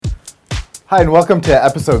Hi, and welcome to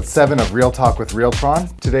episode 7 of Real Talk with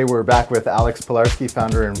Realtron. Today we're back with Alex Pilarski,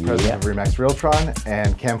 founder and president of Remax Realtron,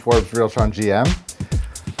 and Cam Forbes, Realtron GM.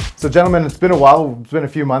 So gentlemen, it's been a while. It's been a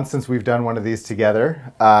few months since we've done one of these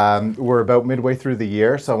together. We're about midway through the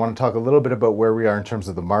year, so I want to talk a little bit about where we are in terms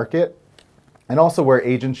of the market, and also where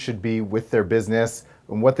agents should be with their business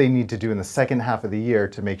and what they need to do in the second half of the year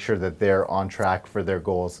to make sure that they're on track for their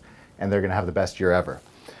goals and they're going to have the best year ever.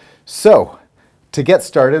 So, to get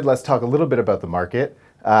started, let's talk a little bit about the market.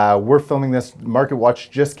 We're filming this. Market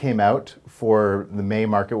Watch just came out for the May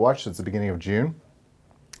Market Watch. So it's the beginning of June.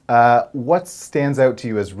 What stands out to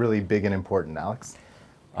you as really big and important, Alex?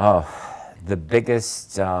 The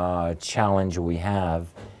biggest challenge we have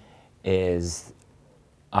is,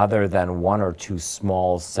 other than one or two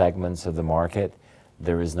small segments of the market,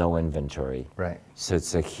 there is no inventory. Right. So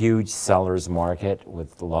it's a huge seller's market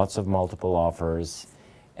with lots of multiple offers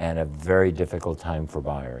and a very difficult time for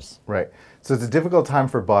buyers. Right. So it's a difficult time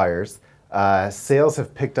for buyers. Sales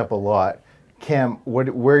have picked up a lot. Cam,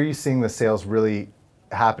 where are you seeing the sales really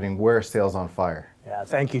happening? Where are sales on fire? Yeah,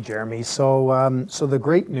 thank you, Jeremy. So the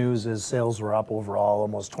great news is sales were up overall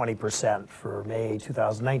almost 20% for May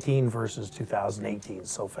 2019 versus 2018.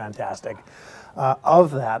 So fantastic.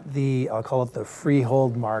 Of that, I'll call it the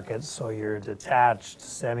freehold market, so your detached,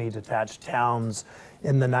 semi-detached towns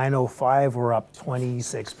in the 905 were up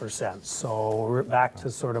 26%. So we're back to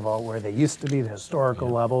sort of where they used to be, the historical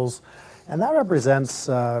levels. And that represents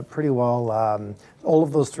pretty well, all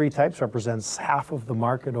of those three types represents half of the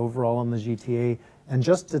market overall in the GTA. And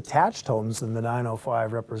just detached homes in the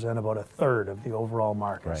 905 represent about a third of the overall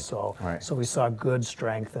market. Right. So we saw good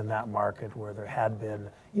strength in that market where there had been,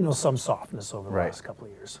 some softness over the last couple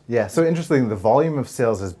of years. Yeah, so interesting, the volume of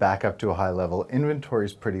sales is back up to a high level. Inventory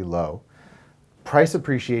is pretty low. Price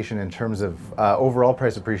appreciation in terms of overall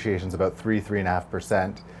price appreciation is about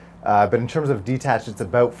 3.5%. But in terms of detached, it's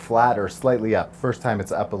about flat or slightly up. First time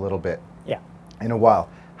it's up a little bit in a while.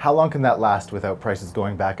 How long can that last without prices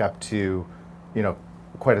going back up to,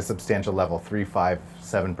 quite a substantial level, 3, 5,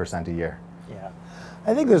 7% a year? Yeah,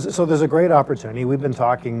 I think there's a great opportunity. We've been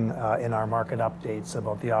talking in our market updates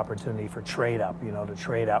about the opportunity for trade up, to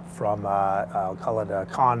trade up from, I'll call it a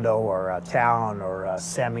condo or a town or a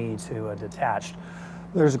semi to a detached.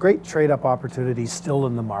 There's a great trade-up opportunity still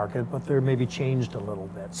in the market, but they're maybe changed a little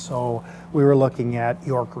bit. So we were looking at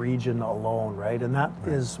York Region alone, right? And that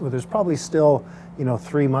is where there's probably still,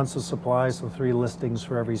 3 months of supply, so 3 listings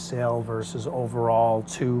for every sale versus overall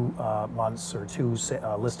 2 months or 2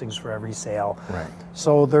 listings for every sale. Right.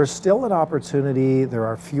 So there's still an opportunity. There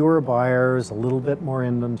are fewer buyers, a little bit more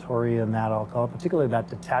inventory in that, I'll call it, particularly that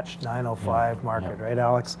detached 905 market, right,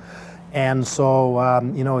 Alex? And so,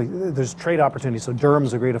 there's trade opportunities. So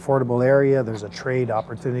Durham's a great affordable area. There's a trade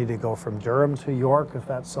opportunity to go from Durham to York if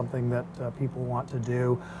that's something that people want to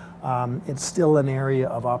do. It's still an area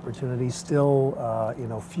of opportunity, still,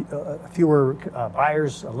 fewer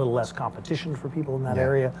buyers, a little less competition for people in that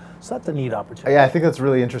area. So that's a neat opportunity. Yeah, I think that's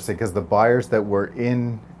really interesting because the buyers that were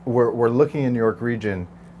looking in York Region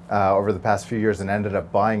over the past few years and ended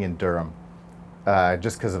up buying in Durham,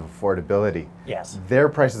 just because of affordability. Yes. Their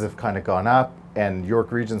prices have kind of gone up, and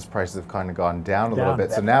York Region's prices have kind of gone down a little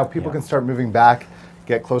bit. So now people can start moving back,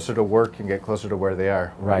 get closer to work, and get closer to where they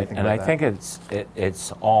are. Right, and I think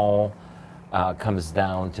it's all comes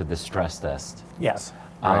down to the stress test. Yes.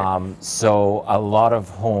 So a lot of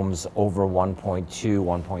homes over 1.2,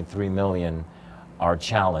 1.3 million are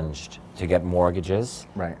challenged to get mortgages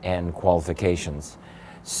and qualifications.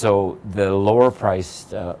 So the lower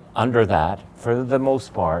priced under that, for the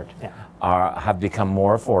most part, have become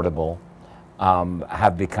more affordable,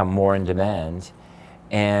 have become more in demand.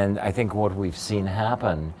 And I think what we've seen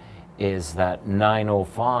happen is that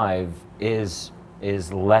 905 is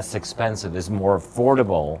less expensive, is more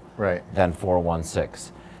affordable than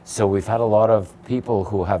 416. So we've had a lot of people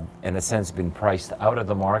who have, in a sense, been priced out of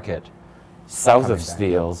the market south of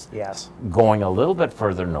Steeles, going a little bit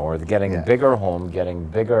further north, getting a bigger home, getting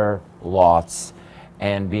bigger lots,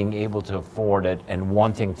 and being able to afford it and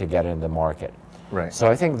wanting to get in the market. Right.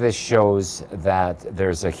 So I think this shows that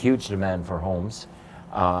there's a huge demand for homes,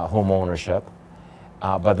 home ownership.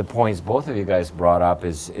 But the points both of you guys brought up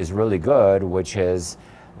is really good, which is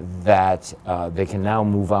that they can now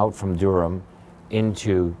move out from Durham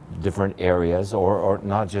into different areas, or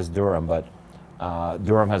not just Durham, but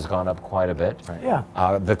Durham has gone up quite a bit.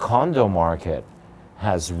 The condo market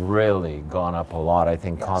has really gone up a lot. I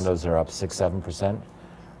think condos are up 6-7%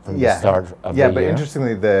 from the start of the year. Yeah, but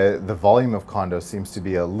interestingly, the volume of condos seems to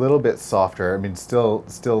be a little bit softer. I mean,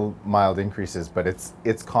 still mild increases, but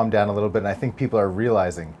it's calmed down a little bit. And I think people are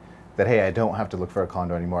realizing that, hey, I don't have to look for a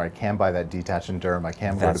condo anymore. I can buy that detached in Durham. I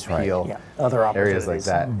can go to Peel. Yeah. Other areas like opportunities.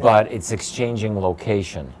 that. But it's exchanging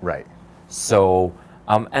location. Right. So,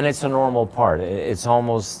 and it's a normal part. It's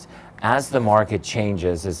almost, as the market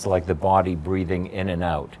changes, it's like the body breathing in and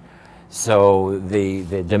out. So the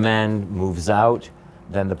demand moves out,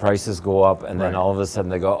 then the prices go up, and then Right. all of a sudden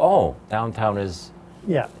they go, oh, downtown is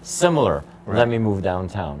Yeah. similar. Right. Let me move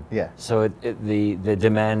downtown. Yeah. So the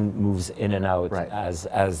demand moves in and out Right.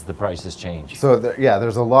 as the prices change. So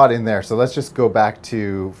there's a lot in there. So let's just go back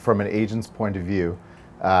to, from an agent's point of view,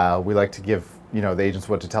 we like to give the agents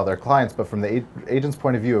what to tell their clients, but from the agent's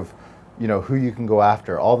point of view of who you can go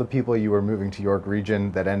after, all the people you were moving to York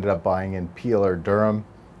Region that ended up buying in Peel or Durham,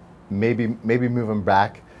 maybe move them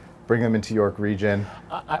back, bring them into York Region.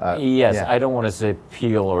 Yes, yeah. I don't want to say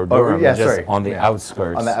Peel or Durham, yeah, just sorry. on the Yeah.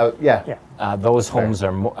 outskirts. On the yeah. Yeah. Those homes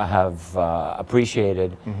have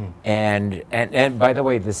appreciated, and by the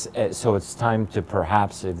way, this so it's time to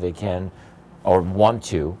perhaps, if they can or want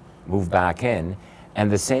to, move back in. And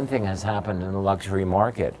the same thing has happened in the luxury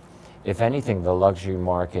market. If anything, the luxury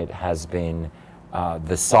market has been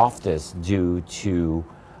the softest due to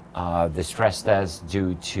the stress test,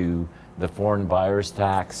 due to the foreign buyers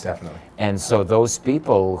tax. Definitely. And so those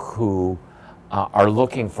people who are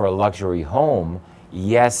looking for a luxury home,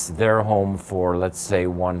 yes, their home for, let's say,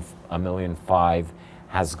 $1.5 million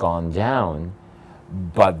has gone down,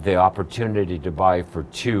 but the opportunity to buy for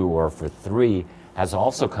 2 or for 3 has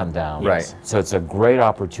also come down. Right. So it's a great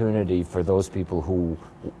opportunity for those people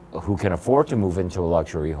who can afford to move into a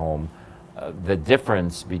luxury home. The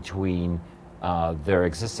difference between their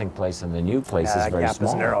existing place and the new place is very gap small.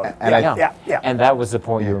 is narrow. And Yeah. And that was the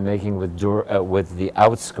point you were making with the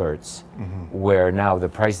outskirts, where now the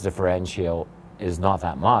price differential is not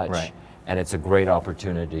that much, Right. and it's a great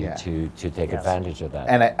opportunity Yeah. to take advantage of that.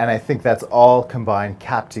 And I think that's all combined,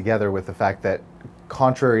 capped together with the fact that,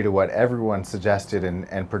 contrary to what everyone suggested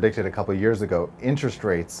and predicted a couple of years ago, interest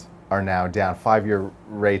rates are now down. 5-year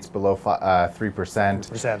rates below 3%.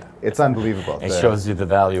 3%. It's unbelievable. It shows you the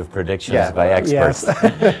value of predictions Yeah. by experts.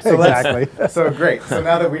 Yes. Exactly. So great. So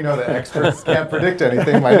now that we know that experts can't predict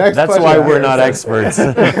anything, my next That's question why here we're not is- experts.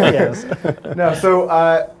 Yes. No,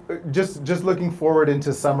 so just looking forward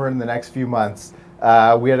into summer in the next few months,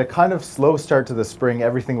 we had a kind of slow start to the spring.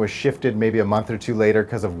 Everything was shifted maybe a month or two later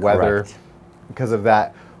because of weather, Correct. because of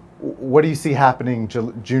that. What do you see happening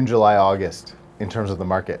June, July, August in terms of the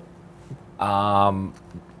market?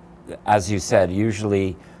 As you said,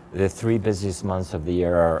 usually the 3 busiest months of the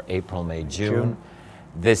year are April, May, June.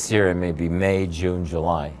 This year it may be May, June,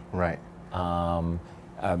 July. Right.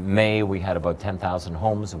 May we had about 10,000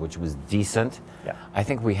 homes, which was decent. Yeah. I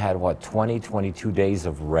think we had 22 days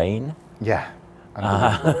of rain. Yeah.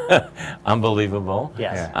 Unbelievable.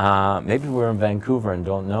 Yes. Maybe we're in Vancouver and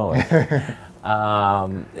don't know it.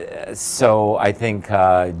 So I think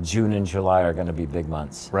June and July are going to be big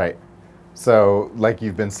months. Right. So, like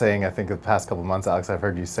you've been saying, I think the past couple of months, Alex, I've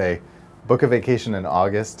heard you say, book a vacation in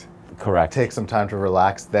August. Correct. Take some time to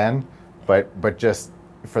relax then, but just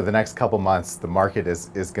for the next couple months, the market is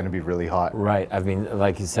going to be really hot. Right. I mean,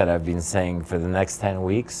 like you said, I've been saying for the next 10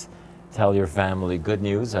 weeks, tell your family good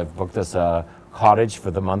news. I've booked us a cottage for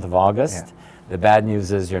the month of August. Yeah. The bad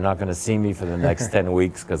news is you're not going to see me for the next 10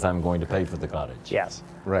 weeks because I'm going to pay for the cottage. Yes.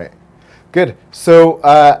 Right. Good. So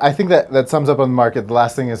I think that sums up on the market. The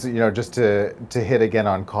last thing is, just to hit again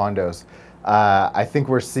on condos. I think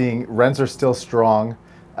we're seeing rents are still strong.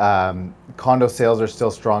 Condo sales are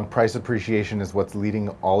still strong. Price appreciation is what's leading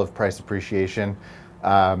all of price appreciation.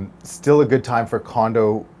 Still a good time for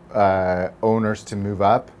condo owners to move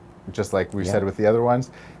up, just like we said with the other ones.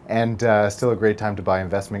 And still a great time to buy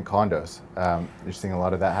investment condos. You're seeing a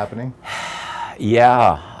lot of that happening?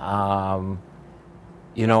 Yeah.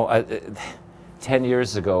 10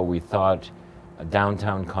 years ago, we thought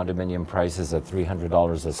downtown condominium prices at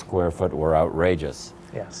 $300 a square foot were outrageous.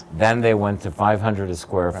 Yes. Then they went to $500 a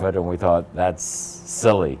square foot, and we thought that's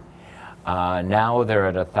silly. Now they're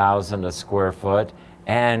at $1,000 a square foot,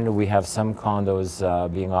 and we have some condos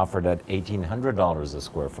being offered at $1,800 a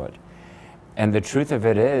square foot. And the truth of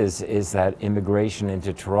it is that immigration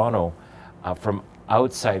into Toronto from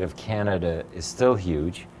outside of Canada is still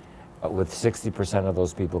huge, with 60% of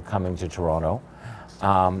those people coming to Toronto.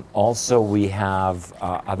 Also, we have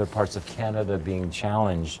other parts of Canada being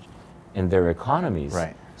challenged in their economies.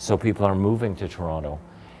 Right. So people are moving to Toronto.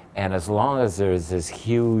 And as long as there's this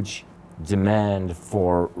huge demand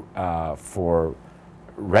for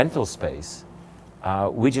rental space,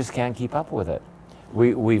 we just can't keep up with it.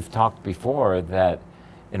 We've talked before that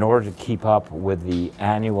in order to keep up with the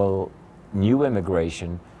annual new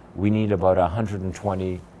immigration, we need about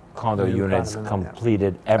 120 condo New units condominium,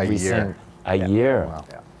 completed A every year. year. Wow.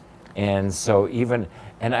 Yeah. And so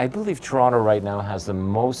and I believe Toronto right now has the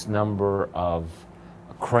most number of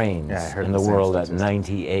cranes Yeah, I heard in the the same world at statistic.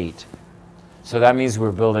 98. So that means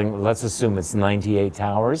we're building, let's assume it's 98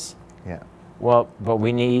 towers. Yeah. Well, but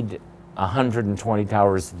we need 120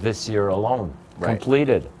 towers this year alone, Right.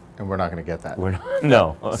 completed. And we're not going to get that. We're not,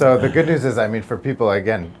 no. So the good news is, I mean, for people,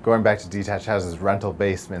 again, going back to detached houses, rental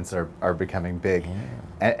basements are becoming big.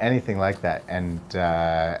 Anything like that. And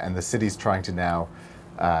the city's trying to now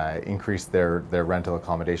increase their rental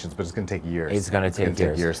accommodations, but it's going to take years. It's going to take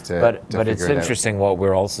years. to but figure it's it out. interesting what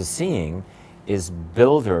we're also seeing is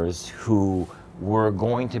builders who were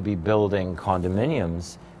going to be building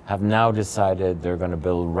condominiums have now decided they're going to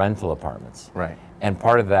build rental apartments. Right. And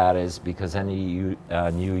part of that is because any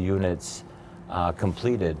new units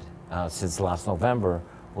completed since last November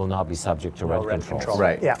will not be subject to rent controls.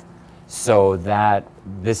 Right. Yeah. So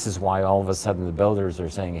this is why all of a sudden the builders are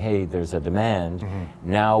saying, hey, there's a demand.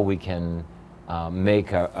 Now we can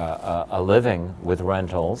make a living with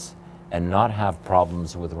rentals and not have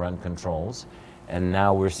problems with rent controls. And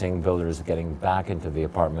now we're seeing builders getting back into the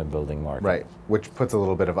apartment building market. Right, which puts a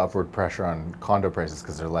little bit of upward pressure on condo prices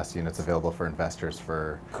because there are less units available for investors,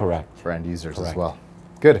 for end users as well.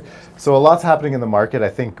 Good. So a lot's happening in the market. I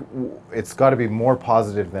think it's got to be more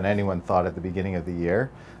positive than anyone thought at the beginning of the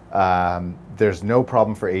year. There's no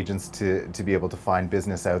problem for agents to be able to find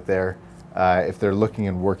business out there if they're looking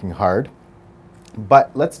and working hard.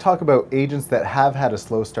 But let's talk about agents that have had a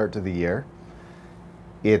slow start to the year.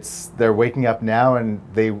 They're waking up now, and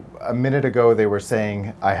a minute ago they were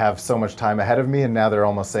saying, I have so much time ahead of me, and now they're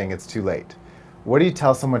almost saying it's too late. What do you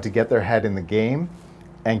tell someone to get their head in the game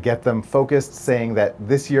and get them focused, saying that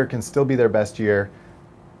this year can still be their best year,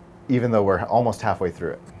 even though we're almost halfway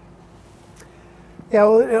through it? Yeah,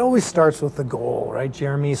 well, it always starts with the goal, right,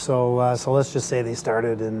 Jeremy? So let's just say they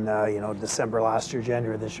started in December last year,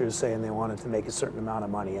 January this year, saying they wanted to make a certain amount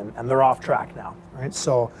of money, and they're off track now, right?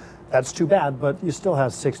 So that's too bad, but you still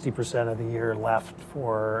have 60% of the year left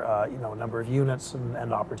for number of units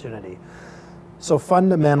and opportunity. So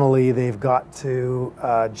fundamentally, they've got to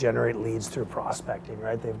generate leads through prospecting,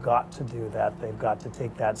 right? They've got to do that. They've got to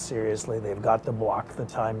take that seriously. They've got to block the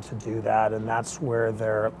time to do that, and that's where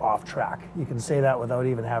they're off track. You can say that without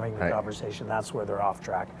even having the conversation. That's where they're off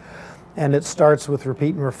track. And it starts with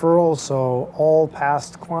repeat and referral. So all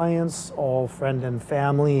past clients, all friend and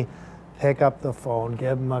family, pick up the phone,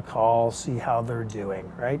 give them a call, see how they're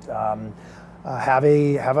doing, right? Have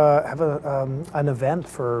an event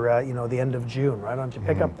for the end of June, right? Why don't you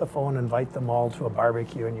pick up the phone, invite them all to a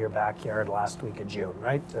barbecue in your backyard last week of June,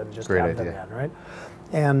 right? And just Great have idea. them in, right?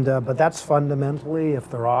 And but that's fundamentally if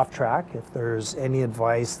they're off track. If there's any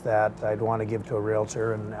advice that I'd want to give to a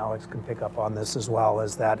realtor, and Alex can pick up on this as well,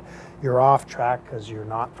 is that you're off track because you're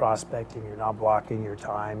not prospecting, you're not blocking your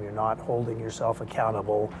time, you're not holding yourself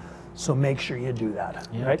accountable. So make sure you do that,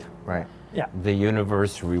 right? Right. Yeah. The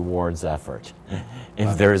universe rewards effort.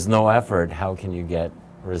 If there is no effort, how can you get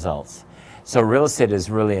results? So real estate is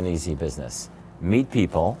really an easy business. Meet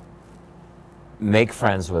people, make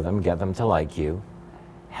friends with them, get them to like you,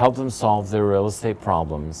 help them solve their real estate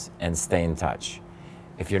problems, and stay in touch.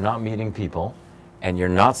 If you're not meeting people and you're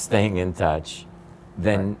not staying in touch,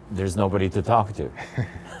 then there's nobody to talk to.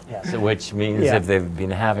 So which means if they've been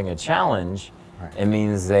having a challenge, it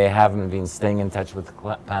means they haven't been staying in touch with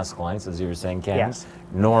past clients, as you were saying, Ken,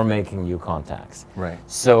 nor making new contacts. Right.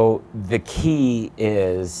 So the key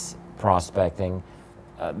is prospecting.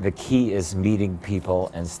 The key is meeting people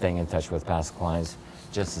and staying in touch with past clients,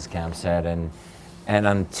 just as Cam said. And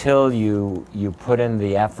until you put in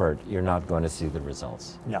the effort, you're not going to see the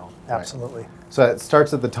results. No, absolutely. So it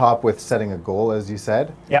starts at the top with setting a goal, as you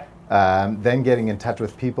said. Yep. Then getting in touch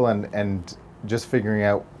with people and just figuring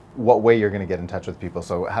out what way you're going to get in touch with people.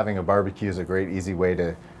 So having a barbecue is a great, easy way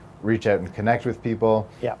to reach out and connect with people.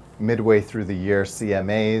 Yeah. Midway through the year,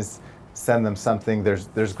 CMAs, send them something.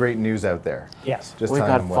 There's great news out there. Yes. Just We've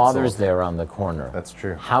telling got them what's Father's sold. Day around the corner. That's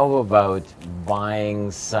true. How about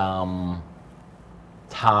buying some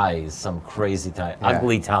ties, some crazy ties,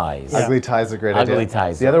 ugly ties? Ugly ties is a great idea. Ugly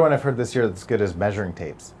ties. The other one I've heard this year that's good is measuring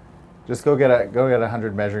tapes. Just go get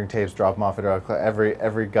 100 measuring tapes, drop them off at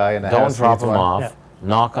every guy in the Don't house. drop needs them one. off. Yeah.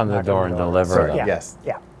 Knock on the Knock door on and the door. deliver Sorry, them. Yeah. yes.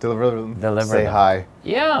 Yeah. Deliver them. Deliver say them. hi.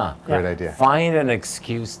 Yeah. Great idea. Find an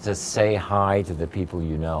excuse to say hi to the people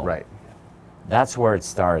you know. Right. That's where it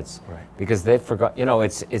starts. Right. Because they forgot.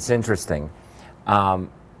 It's interesting.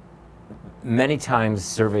 Many times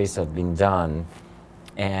surveys have been done,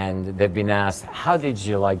 and they've been asked, "How do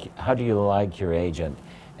you like your agent?"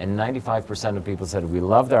 And 95% of people said, "We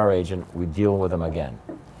loved our agent. We deal with them again."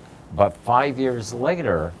 But 5 years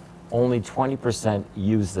later, only 20%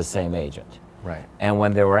 used the same agent. Right. And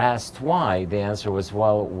when they were asked why, the answer was,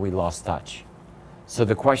 well, we lost touch. So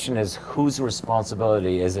the question is, whose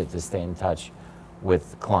responsibility is it to stay in touch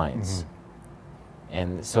with clients?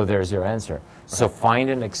 And so there's your answer. So find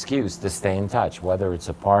an excuse to stay in touch, whether it's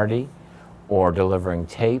a party or delivering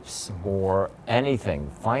tapes or anything.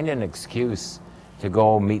 Find an excuse to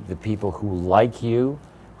go meet the people who like you,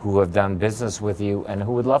 who have done business with you, and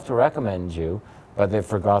who would love to recommend you, but they've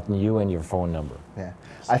forgotten you and your phone number. Yeah.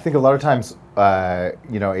 I think a lot of times,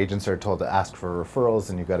 agents are told to ask for referrals,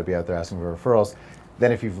 and you've got to be out there asking for referrals.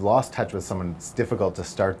 Then if you've lost touch with someone, it's difficult to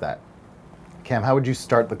start that. Cam, how would you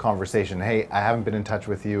start the conversation? Hey, I haven't been in touch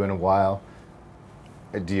with you in a while.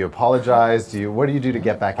 Do you apologize? What do you do to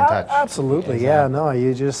get back in touch? Absolutely, yeah. No,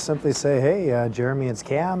 you just simply say, hey, Jeremy, it's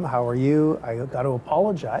Cam. How are you? I got to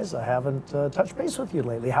apologize. I haven't touched base with you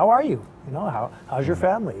lately. How are you? How's your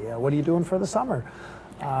family? What are you doing for the summer?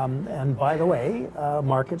 And by the way,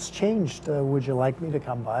 market's changed. Would you like me to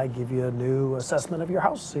come by, give you a new assessment of your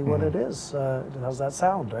house, see what it is? How's that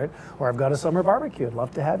sound, right? Or I've got a summer barbecue. I'd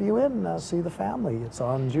love to have you in, see the family. It's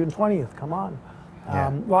on June 20th. Come on.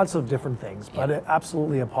 Lots of different things, but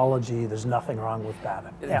absolutely apology. There's nothing wrong with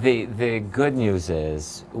that. Yeah. The good news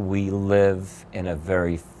is we live in a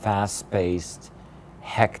very fast-paced,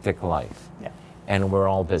 hectic life, and we're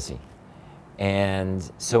all busy. And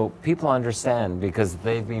so people understand because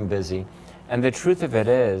they've been busy. And the truth of it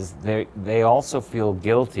is they also feel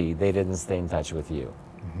guilty they didn't stay in touch with you.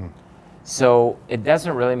 So it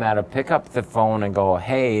doesn't really matter. Pick up the phone and go,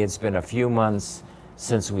 hey, it's been a few months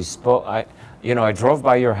since we spoke. I drove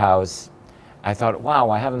by your house. I thought,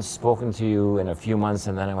 wow, I haven't spoken to you in a few months.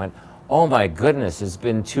 And then I went, oh my goodness, it's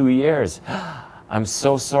been 2 years. I'm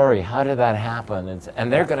so sorry. How did that happen?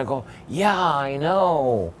 And they're going to go, yeah, I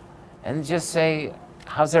know. And just say,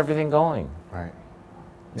 how's everything going? Right.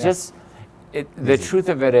 Yeah. The truth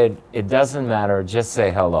of it doesn't matter. Just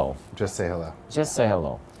say hello. Just say hello. Just say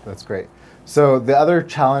hello. That's great. So the other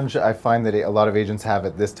challenge I find that a lot of agents have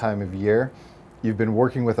at this time of year, you've been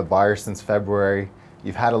working with a buyer since February.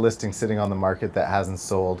 You've had a listing sitting on the market that hasn't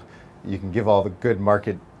sold. You can give all the good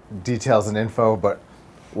market details and info, but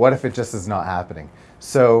what if it just is not happening?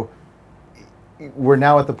 So we're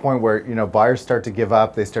now at the point where buyers start to give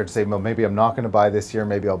up. They start to say, well, maybe I'm not going to buy this year.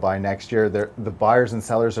 Maybe I'll buy next year. The buyers and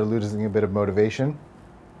sellers are losing a bit of motivation.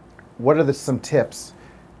 What are some tips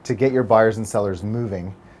to get your buyers and sellers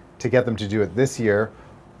moving, to get them to do it this year?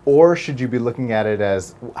 Or should you be looking at it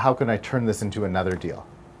as, how can I turn this into another deal?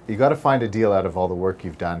 You got to find a deal out of all the work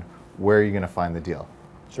you've done. Where are you going to find the deal?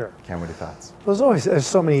 Sure. Cam, what are your thoughts? There's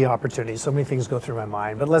so many opportunities, so many things go through my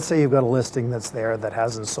mind. But let's say you've got a listing that's there that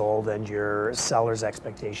hasn't sold and your seller's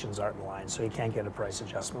expectations aren't in line, so you can't get a price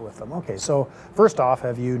adjustment with them. Okay, so first off,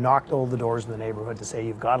 have you knocked all the doors in the neighborhood to say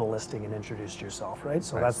you've got a listing and introduced yourself, right?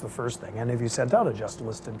 So that's the first thing. And have you sent out a just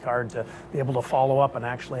listed card to be able to follow up and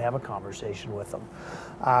actually have a conversation with them?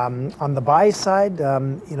 On the buy side,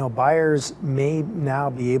 buyers may now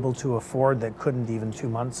be able to afford that couldn't even 2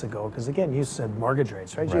 months ago, because again, you said mortgage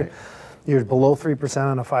rates, right? You're below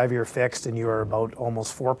 3% on a 5-year fixed, and you were about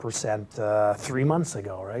almost 4% 3 months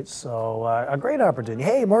ago, right? So a great opportunity.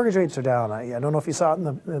 Hey, mortgage rates are down. I don't know if you saw it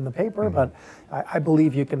in the paper, but I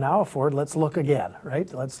believe you can now afford. Let's look again,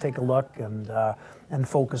 right? Let's take a look and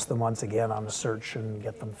focus them once again on a search and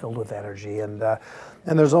get them filled with energy. And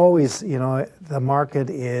there's always, the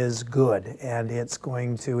market is good and it's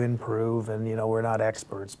going to improve. And we're not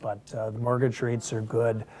experts, but the mortgage rates are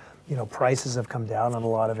good. Prices have come down in a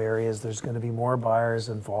lot of areas. There's going to be more buyers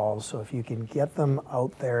involved. So if you can get them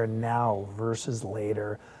out there now versus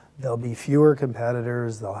later, there'll be fewer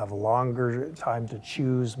competitors. They'll have a longer time to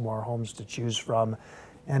choose, more homes to choose from,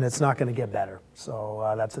 and it's not going to get better.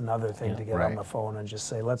 So that's another thing to get on the phone and just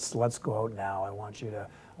say, let's go out now. I want you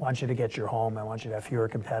to get your home. I want you to have fewer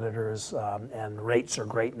competitors, and rates are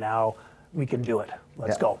great now. We can do it.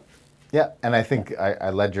 Let's go. Yeah, and I think I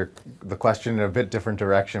led the question in a bit different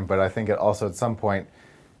direction, but I think it also at some point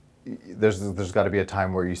there's got to be a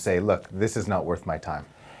time where you say, look, this is not worth my time.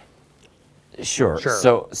 Sure.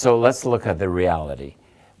 So let's look at the reality.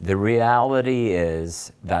 The reality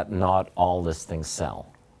is that not all listings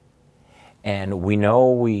sell. And we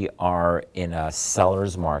know we are in a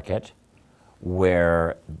seller's market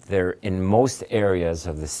where in most areas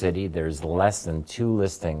of the city, there's less than 2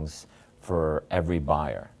 listings for every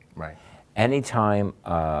buyer. Right. Anytime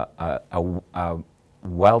a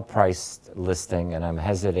well-priced listing, and I'm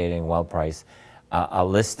hesitating well-priced, a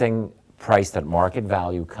listing priced at market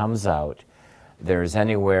value comes out, there's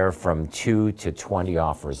anywhere from 2 to 20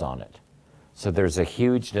 offers on it. So there's a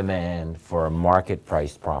huge demand for a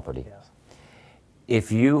market-priced property. Yes.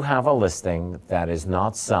 If you have a listing that is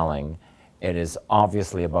not selling, it is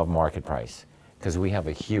obviously above market price because we have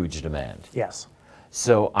a huge demand. Yes.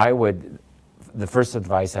 So the first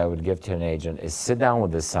advice I would give to an agent is sit down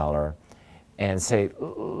with the seller and say,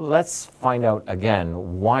 let's find out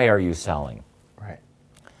again, why are you selling? Right.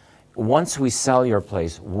 Once we sell your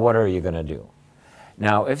place, what are you going to do?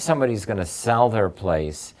 Now, if somebody's going to sell their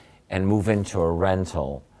place and move into a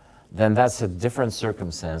rental, then that's a different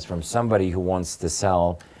circumstance from somebody who wants to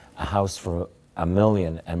sell a house for $1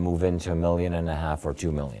 million and move into $1.5 million or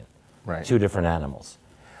 $2 million. Right. Two different animals.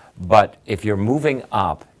 But if you're moving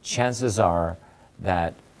up, chances are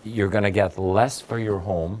that you're going to get less for your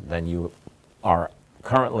home than you are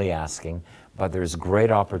currently asking, but there's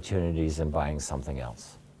great opportunities in buying something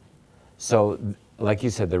else. So, like you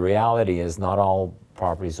said, the reality is not all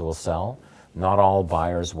properties will sell, not all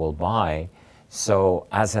buyers will buy. So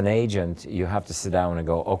as an agent, you have to sit down and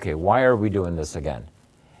go, okay, why are we doing this again?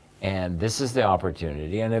 And this is the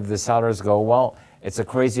opportunity. And if the sellers go, well, it's a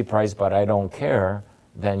crazy price, but I don't care,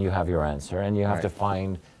 then you have your answer, and you have Right. to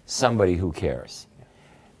find somebody who cares.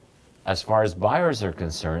 As far as buyers are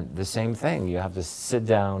concerned, the same thing. You have to sit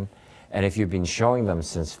down, and if you've been showing them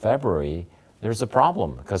since February, there's a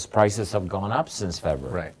problem because prices have gone up since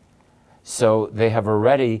February. Right. So they have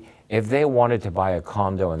already, if they wanted to buy a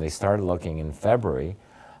condo and they started looking in February,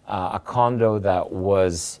 a condo that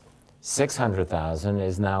was $600,000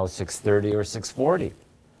 is now $630,000 or $640,000.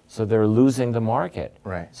 So they're losing the market.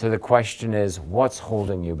 Right. So the question is, what's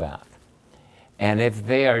holding you back? And if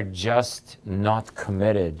they are just not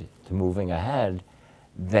committed to moving ahead,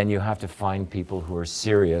 then you have to find people who are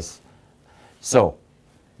serious. So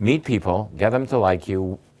meet people, get them to like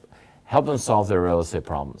you, help them solve their real estate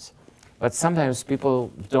problems. But sometimes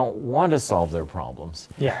people don't want to solve their problems.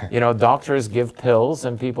 Yeah. You know, doctors give pills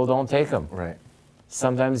and people don't take them. Right.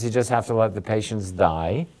 Sometimes you just have to let the patients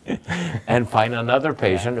die and find another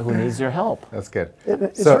patient who needs your help. That's good.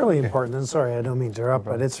 It's So- really important, and sorry, I don't mean to interrupt,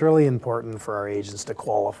 but it's really important for our agents to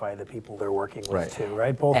qualify the people they're working with Right. too,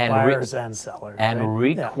 right? Both And buyers and sellers. And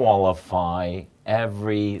right? Yeah. requalify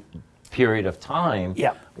every period of time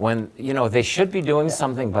Yeah. when, you know, they should be doing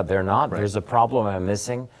something, but they're not. Right. There's a problem I'm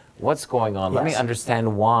missing. What's going on? Let me Yes.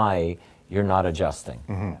 understand why you're not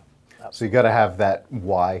adjusting. So you got to have that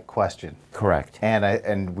why question. Correct.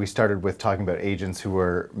 And we started with talking about agents who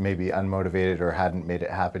were maybe unmotivated or hadn't made it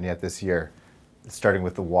happen yet this year, starting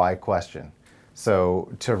with the why question. So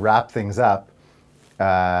to wrap things up,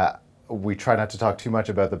 we try not to talk too much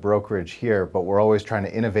about the brokerage here, but we're always trying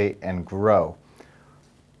to innovate and grow.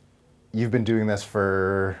 You've been doing this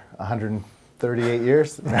for 138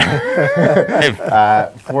 years?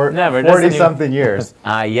 Never, doesn't 40-something years.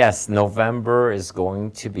 Yes, November is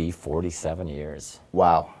going to be 47 years.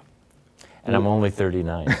 Wow. And I'm only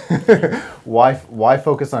 39. Why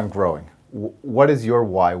focus on growing? What is your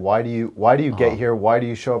why? Why do you get here? Why do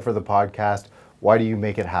you show up for the podcast? Why do you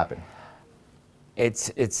make it happen?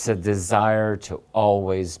 It's a desire to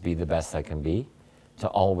always be the best I can be, to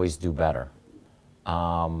always do better.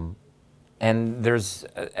 And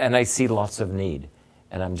I see lots of need,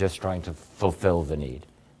 and I'm just trying to fulfill the need.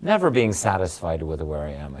 Never being satisfied with where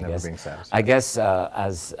I am, I Never guess. being satisfied. I guess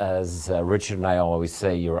as Richard and I always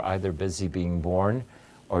say, you're either busy being born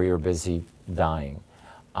or you're busy dying.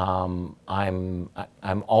 I'm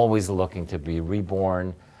always looking to be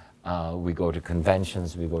reborn. We go to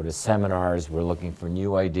conventions, we go to seminars, we're looking for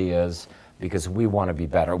new ideas because we want to be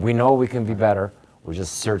better. We know we can be better, we're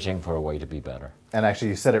just searching for a way to be better. And actually,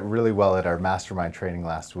 you said it really well at our mastermind training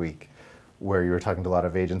last week, where you were talking to a lot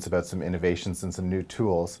of agents about some innovations and some new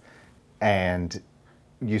tools. And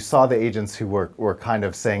you saw the agents who were kind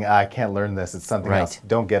of saying, I can't learn this, it's something Right. else.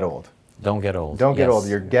 Don't get old. Don't get old. Don't get Yes. old.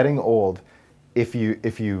 You're getting old if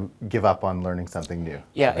you give up on learning something new.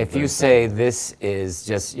 Yeah, if you say this is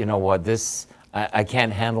just, you know what, I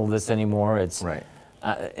can't handle this anymore. It's Right.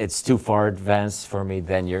 It's too far advanced for me.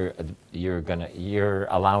 Then you're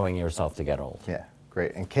allowing yourself to get old. Yeah,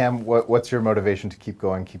 great. And Cam, what's your motivation to keep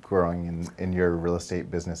going, keep growing in your real estate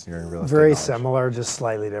business and your real estate Very knowledge? similar, just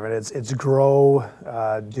slightly different. It's grow,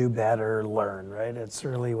 do better, learn, right? It's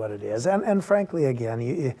really what it is. And frankly, again,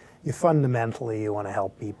 you fundamentally, you want to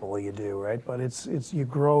help people, you do, right? But it's you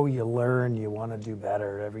grow, you learn, you want to do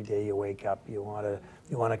better. Every day you wake up, you want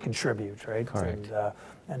to contribute, right? Correct.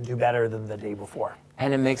 And do better than the day before.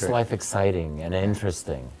 And it makes Great. life exciting and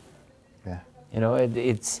interesting. Yeah. You know,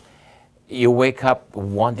 it's you wake up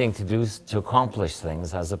wanting to accomplish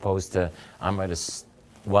things as opposed to I'm going to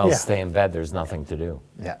Yeah. stay in bed. There's nothing to do.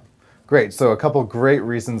 Yeah. Great. So a couple great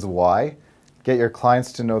reasons why. get your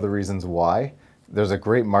clients to know the reasons why. There's a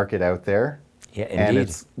great market out there. Yeah, indeed. And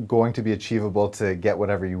it's going to be achievable to get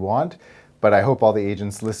whatever you want. But I hope all the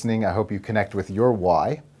agents listening, I hope you connect with your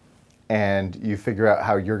why and you figure out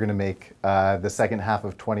how you're going to make the second half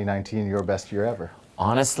of 2019 your best year ever.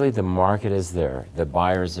 Honestly, the market is there. The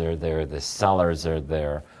buyers are there. The sellers are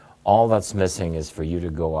there. All that's missing is for you to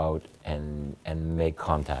go out and make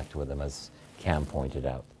contact with them, as Cam pointed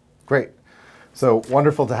out. Great. So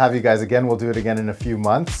wonderful to have you guys again. We'll do it again in a few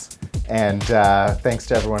months. And thanks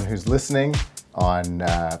to everyone who's listening on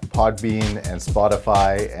Podbean and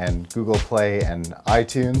Spotify and Google Play and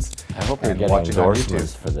iTunes. I hope you're and getting watching on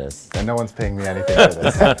endorsements YouTube. for this. And no one's paying me anything for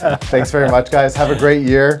this. Thanks very much, guys. Have a great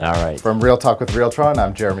year. All right. From Real Talk with Realtron,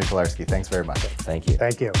 I'm Jeremy Pilarski. Thanks very much. Thank you.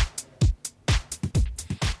 Thank you.